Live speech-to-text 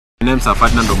My names are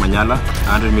Ferdinand Omanyala,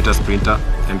 100-meter sprinter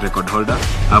and record holder.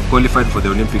 I have qualified for the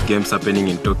Olympic Games happening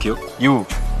in Tokyo. You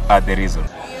are the reason.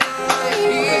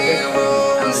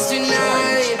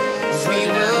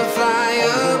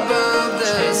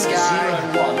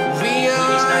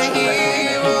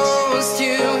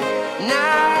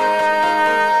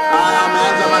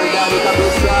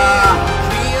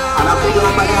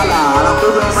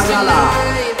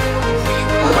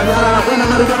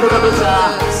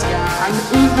 And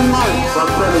eating out from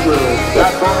Senegal.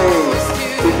 That boy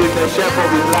is the chef of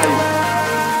his life.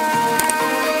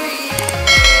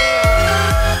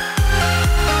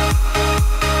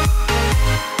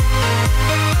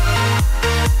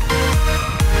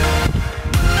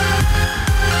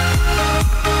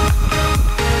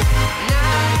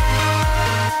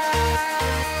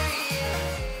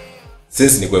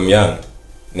 Since nilikuwa young,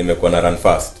 nimekuwa na run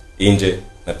fast. Nje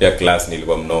na pia class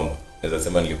nilikuwa mnoma. Naweza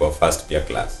sema nilikuwa fast pia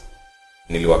class.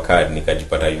 Niliwaka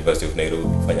nikajipata University of Nairobi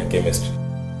kufanya chemistry.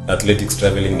 Athletics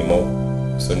traveling ni more,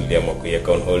 so niliamua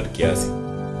kuiweka on hold kiasi.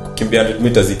 Kukimbia 100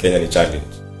 meters hii Kenya ni challenge.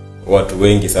 Watu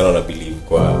wengi sana wana believe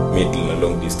kwa middle na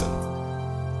long distance.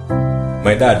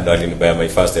 My dad ndo alinibaya my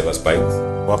first ever spikes.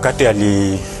 Wakati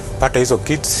alipata hizo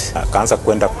kits, akaanza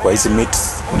kwenda kwa hizi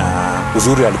meets na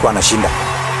uzuri alikuwa anashinda.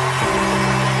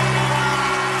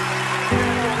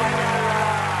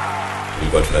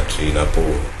 Got to train hapo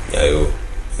Nyayo,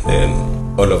 and then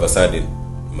all of a sudden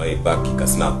my back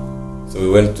snap. So we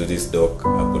went to this doc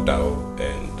hapo Tao,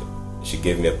 and she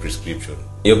gave me a prescription.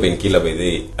 Hiyo painkiller by the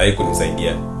way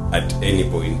haikunisaidia at any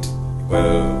point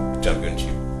while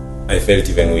championship. I felt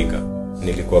even weaker.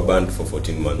 Nilikuwa banned for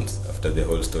 14 months after the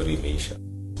whole story imeisha.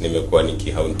 Nimekuwa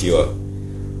nikihauntiwa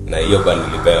na hiyo ban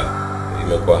nilipewa.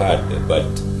 Imekuwa hard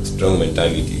but strong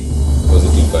mentality,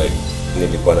 positive vibe.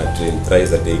 Nilikuwa na train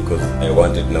thrice a day because I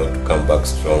wanted now to come back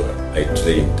stronger. I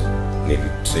trained,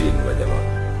 nilitrain majamaa,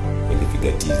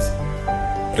 nilipiga tizi.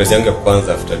 Press yangu ya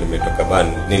kwanza after nimetoka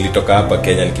ban, nilitoka hapa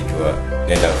Kenya nikijua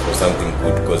nenda for something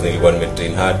good because nilikuwa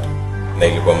nimetrain hard na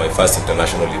ilikuwa my first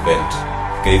international event.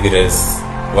 Kwa hivi race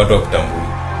watu wakutambui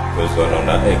because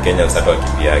wanaona Kenya sasa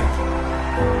wakimbiaji.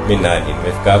 Mimi nani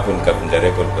nimefika hapo nikavunja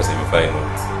record kwa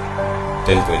semifinals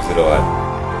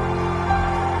 10.01.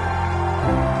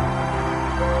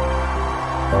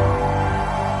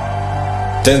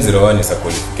 One is a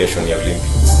qualification ya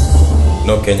Olympics.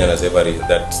 No Kenyan has ever reached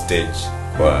that stage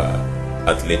kwa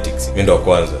athletics. Mimi ndo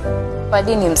kwanza.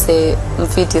 Padi ni mse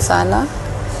mfiti sana.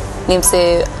 Ni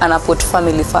mse ana put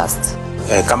family first.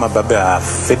 Kama baba ya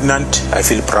Ferdinand, I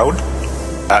feel proud.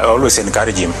 I always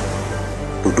encourage him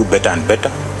to do better and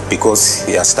better because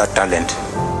he has that talent.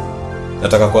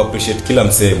 Nataka ku appreciate kila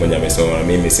mse mwenye amesoma na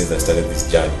mimi since I started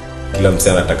this journey. Kila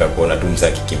mse anataka kuona tu mse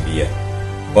akikimbia.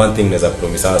 One thing is I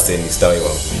promise I say ni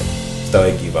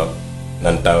sitawahi give up.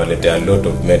 Na nitawaletea a lot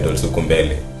of medals huko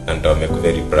mbele and nitawa make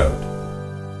very proud.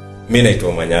 Mimi naitwa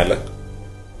Omanyala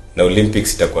na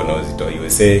Olympics itakuwa na wazito wa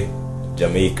USA,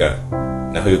 Jamaica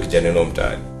na huyo kijana no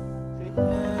mtaani.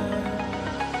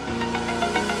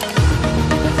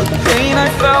 Pain I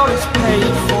felt is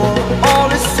paid for,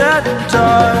 all is said and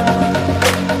done.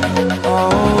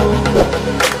 Oh,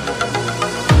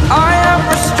 I am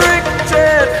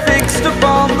restricted, fixed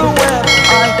upon the web.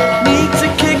 I need to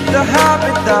kick the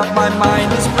habit that my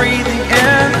mind is breathing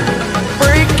in.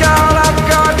 Break out, I've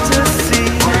got to see.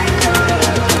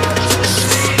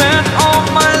 Spent all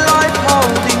my life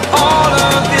holding all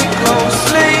of it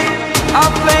closely. I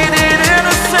played it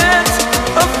innocent,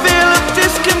 a feel of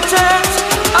discontent.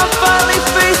 I'm finally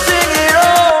facing it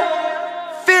all,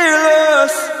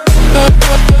 fearless.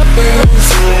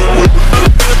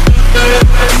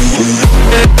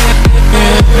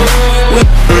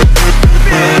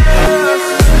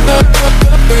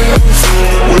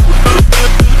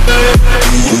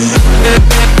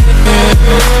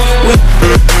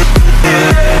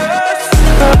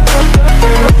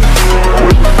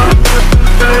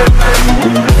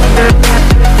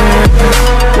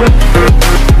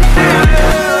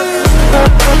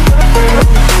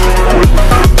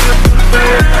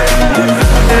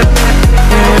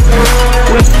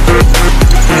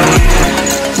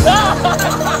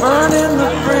 Burning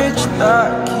the bridge that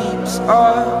keeps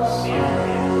us.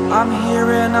 I'm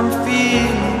here and I'm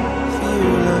feeling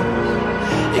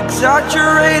fearless.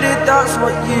 Exaggerated, that's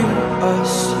what you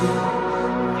assume.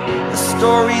 The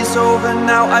story's over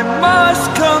now, I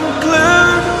must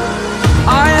conclude.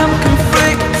 I am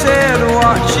conflicted,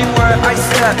 watching where I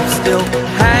step still,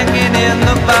 hanging in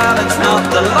the balance. Not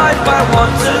the life I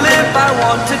want to live, I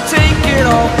want to take it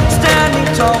all. Standing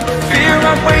tall, fear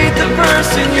outweighed the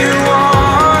person you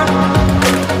are.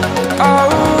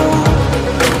 Oh,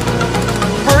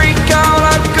 break out,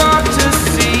 I've got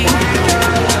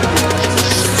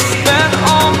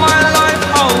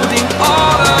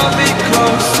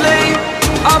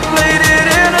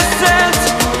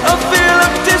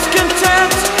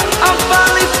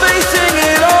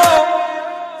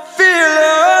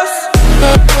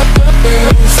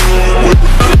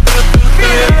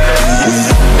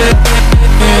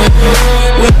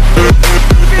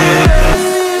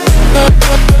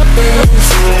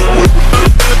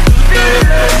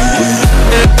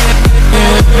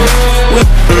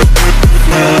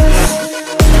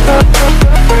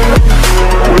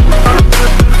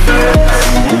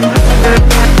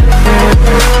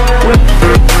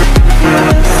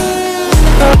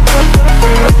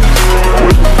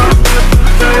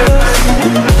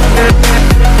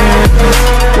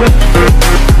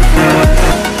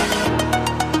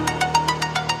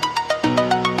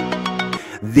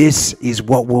This is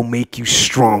what will make you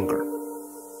stronger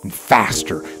and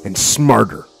faster and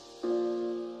smarter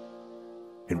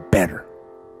and better.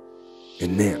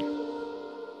 And then,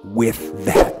 with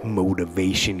that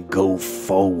motivation, go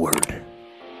forward.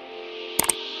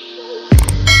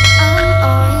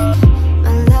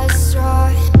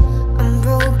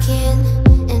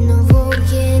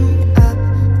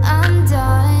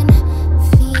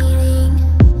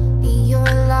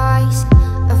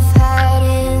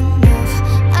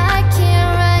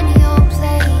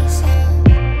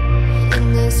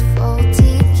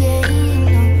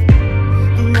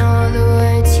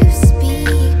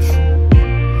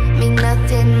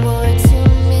 More to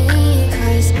me,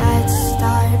 'cause I'd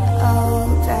start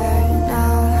over.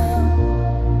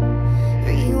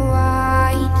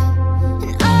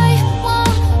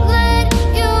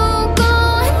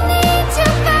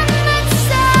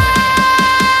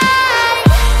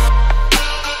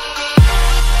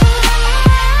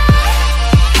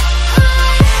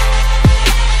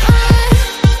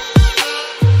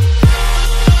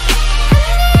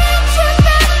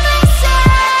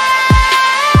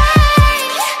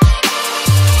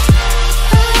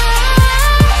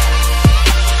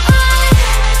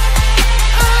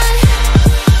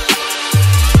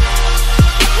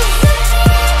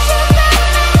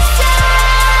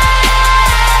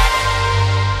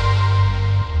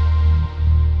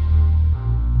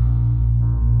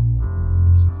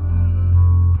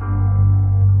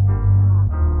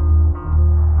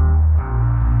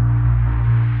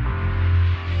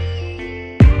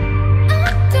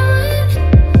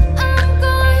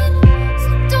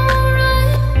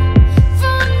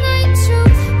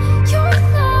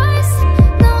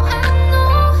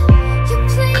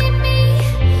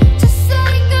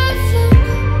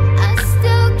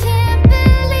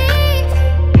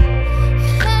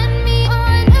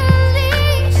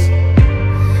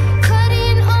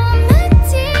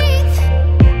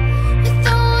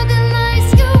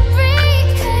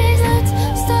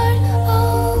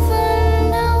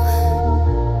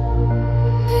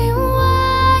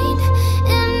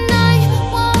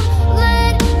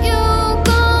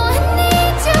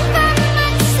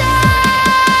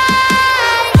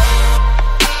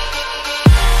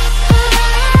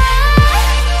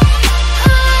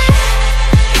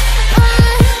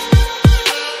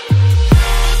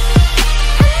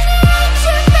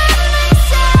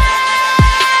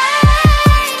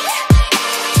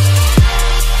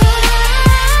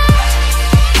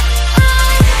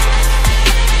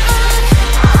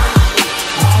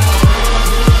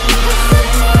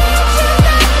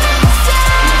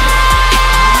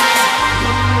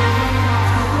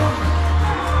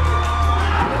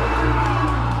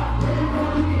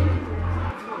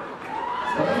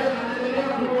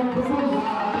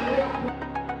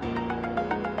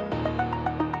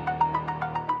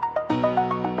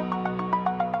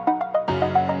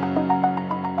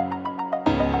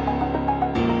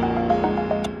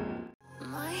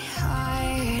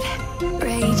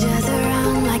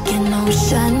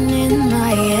 ocean in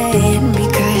my head,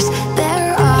 because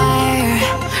there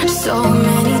are so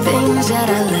many things that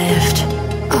I left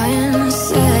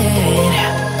unsaid.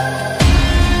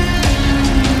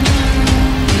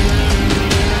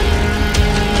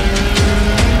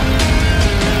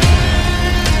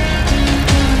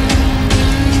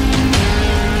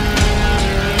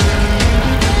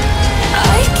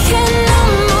 I can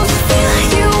almost feel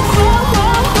you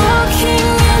walking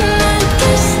in the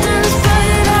distance,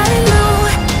 but I know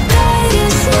that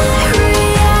it's not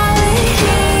reality.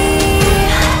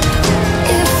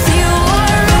 If you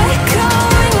are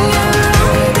echoing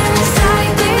around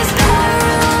inside these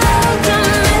parallel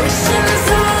dimensions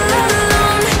all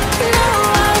alone, now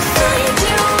I'll find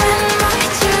you in my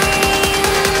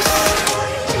dreams.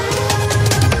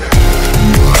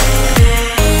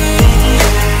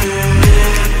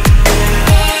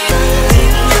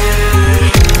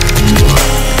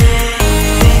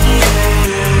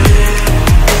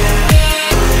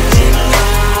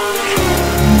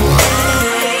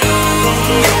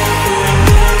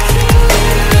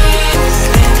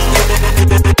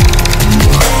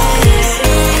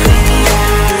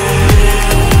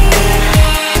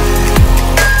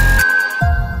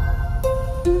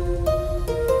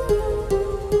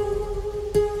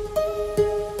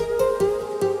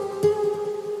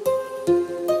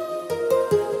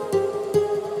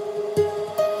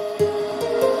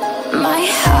 My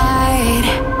heart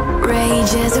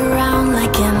rages around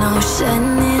like an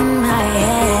ocean